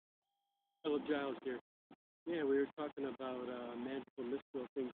Philip Giles here. Yeah, we were talking about magical, mystical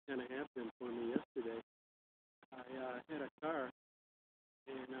things kind of happening for me yesterday. I had a car,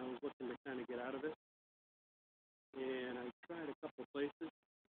 and I was looking to kind of get out of it. And I tried a couple places,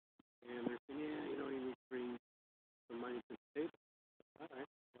 and they're saying, yeah, you need to bring some money to the table. All right,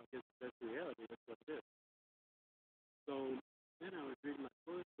 well, I guess that's the reality. That's what it is. So then I was reading my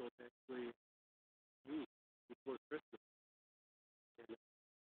horoscope actually a week before Christmas, and it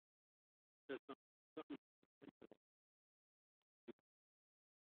said something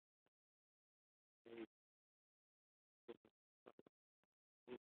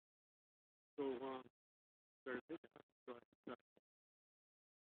so wrong. Started thinking about it, so I started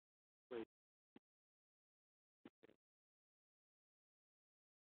place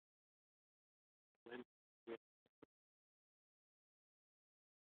when with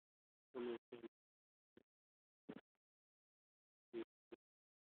some of the things we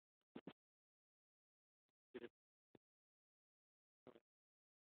did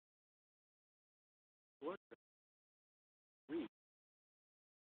what we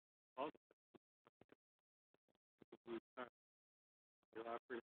all the we are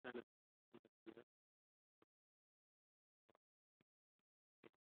offering incentive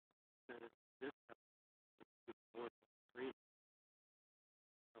this more free.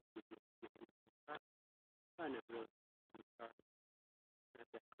 I find it really hard not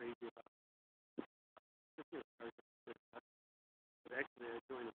that crazy about cars. But actually I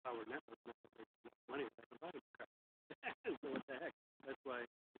joined the Power Network and it makes enough money that I can buy a car. So what the heck? That's why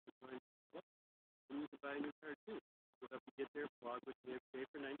it's going what? You need to buy a new car too. You'll have to get there, blog with me every day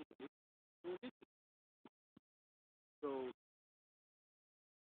for 90 days. We'll get you. So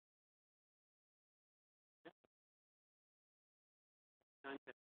yeah,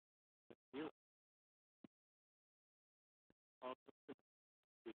 contact you also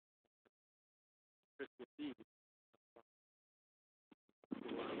Christmas Eve.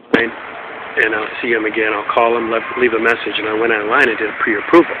 And I'll see him again. I'll call him, leave a message, and I went online and did a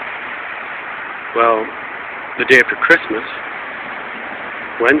pre-approval. Well, the day after Christmas,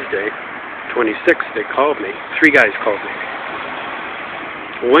 Wednesday, 26th, they called me. 3 guys called me.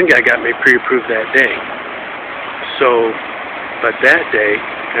 Well, one guy got me pre-approved that day. So, but that day,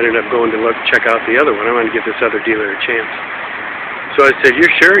 I ended up going to check out the other one. I wanted to give this other dealer a chance. So I said,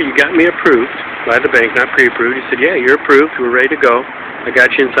 "You're sure you got me approved by the bank, not pre-approved?" He said, "Yeah, you're approved. We're ready to go. I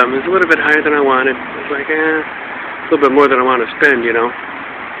got you in something. It's a little bit higher than I wanted." I was like, a little bit more than I want to spend, But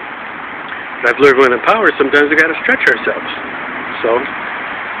I've learned with the Power, sometimes we got to stretch ourselves. So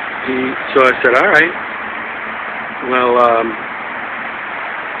I said, "All right. Well,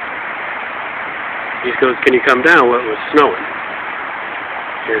 he goes, "Can you come down?" Well, it was snowing.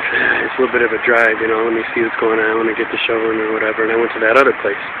 It's a little bit of a drive, let me see what's going on, let me get the shoveling or whatever, and I went to that other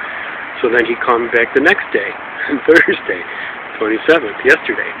place. So then he called me back the next day, Thursday, 27th,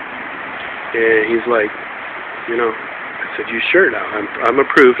 yesterday. And he's like, I said, "You sure now? I'm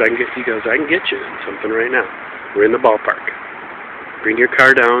approved. He goes, "I can get you something right now. We're in the ballpark. Bring your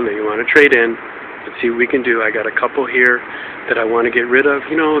car down that you want to trade in. Let's see what we can do. I got a couple here that I want to get rid of.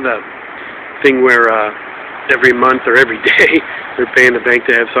 The thing where every month or every day they're paying the bank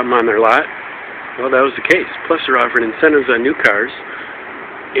to have something on their lot." Well, that was the case. Plus, they're offering incentives on new cars.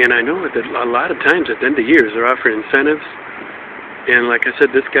 And I know that a lot of times at the end of years, they're offering incentives. And like I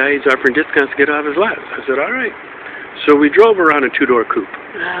said, this guy, he's offering discounts to get off his lot. I said, "All right." So we drove around a 2-door coupe.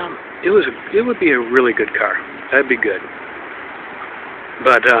 It would be a really good car. That'd be good.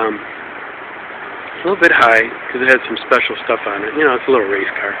 But a little bit high because it had some special stuff on it. It's a little race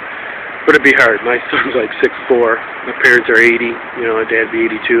car. But it'd be hard. My son's like 6'4". My parents are 80. My dad'd be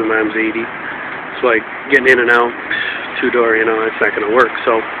 82. Mom's 80. It's like getting in and out, 2-door. It's not going to work.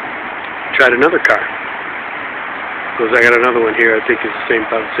 So I tried another car. Goes, "I got another one here. I think it's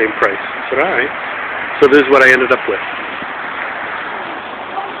about the same price." I said, "All right." So this is what I ended up with.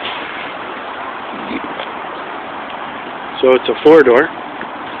 So it's a 4-door.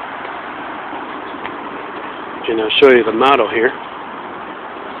 And I'll show you the model here.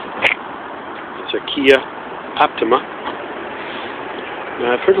 It's a Kia Optima.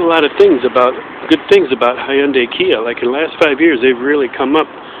 Now, I've heard a lot of good things about Hyundai Kia. Like in the last 5 years, they've really come up,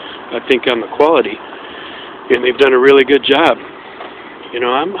 I think, on the quality. And they've done a really good job.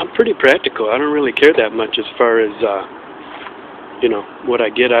 I'm pretty practical. I don't really care that much as far as, what I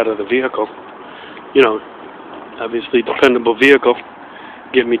get out of the vehicle. Obviously dependable vehicle.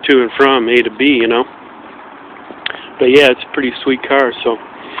 Get me to and from A to B, But yeah, it's a pretty sweet car. So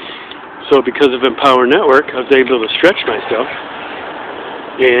because of Empower Network, I was able to stretch myself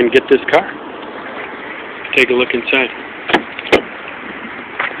and get this car. Take a look inside.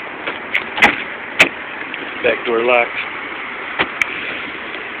 Back door locked.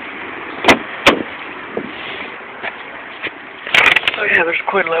 Oh yeah, there's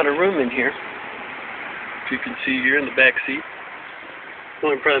quite a lot of room in here. If you can see here in the back seat. The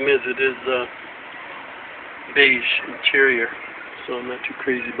only problem is it is beige interior, so I'm not too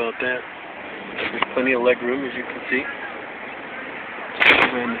crazy about that. There's plenty of leg room, as you can see.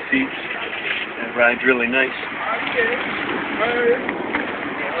 Around the seats. That ride's really nice.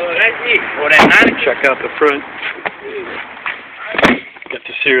 Check out the front. Got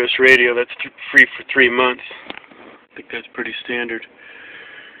the Sirius radio. That's free for 3 months. I think that's pretty standard.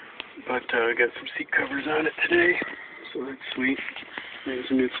 But I got some seat covers on it today, so that's sweet. There's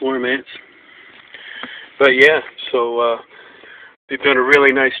some new floor mats. But yeah, so they've done a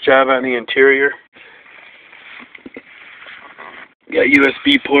really nice job on the interior. Got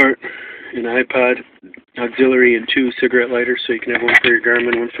USB port, an iPod auxiliary, and 2 cigarette lighters, so you can have one for your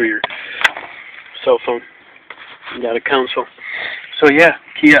Garmin, one for your cell phone. You got a console. So yeah,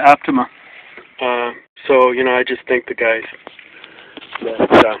 Kia Optima. So, you know, I just thank the guys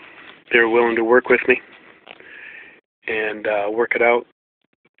that they're willing to work with me and work it out,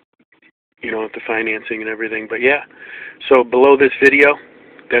 you know, with the financing and everything. But yeah, so below this video,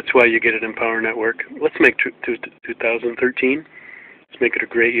 that's why you get it in Power Network. Let's make 2013. Let's make it a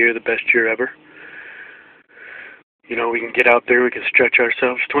great year, the best year ever. You know, we can get out there, we can stretch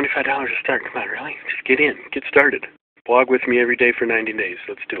ourselves. $25 to start. Come on, really? Just get in, get started. Blog with me every day for 90 days.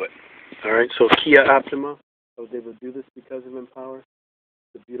 Let's do it. All right, so Kia Optima. I was able to do this because of Empower.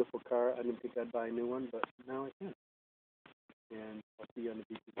 It's a beautiful car. I didn't think I'd buy a new one, but now I can. And I'll see you on the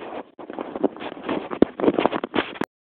beach.